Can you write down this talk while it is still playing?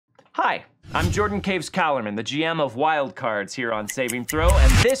Hi, I'm Jordan Caves Callerman, the GM of Wild Cards here on Saving Throw,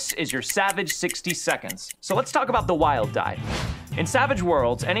 and this is your Savage 60 Seconds. So let's talk about the wild die. In Savage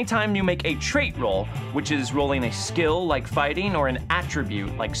Worlds, anytime you make a trait roll, which is rolling a skill like fighting or an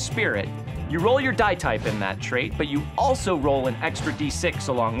attribute like spirit, you roll your die type in that trait, but you also roll an extra d6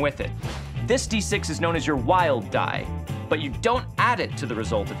 along with it. This d6 is known as your wild die, but you don't add it to the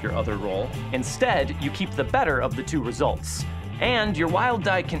result of your other roll. Instead, you keep the better of the two results. And your wild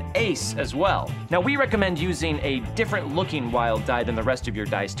die can ace as well. Now, we recommend using a different looking wild die than the rest of your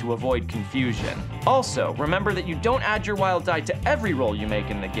dice to avoid confusion. Also, remember that you don't add your wild die to every roll you make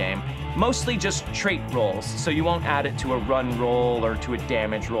in the game, mostly just trait rolls, so you won't add it to a run roll or to a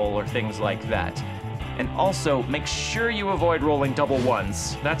damage roll or things like that. And also, make sure you avoid rolling double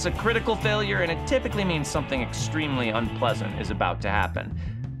ones. That's a critical failure, and it typically means something extremely unpleasant is about to happen.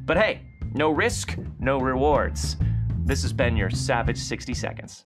 But hey, no risk, no rewards. This has been your Savage 60 Seconds.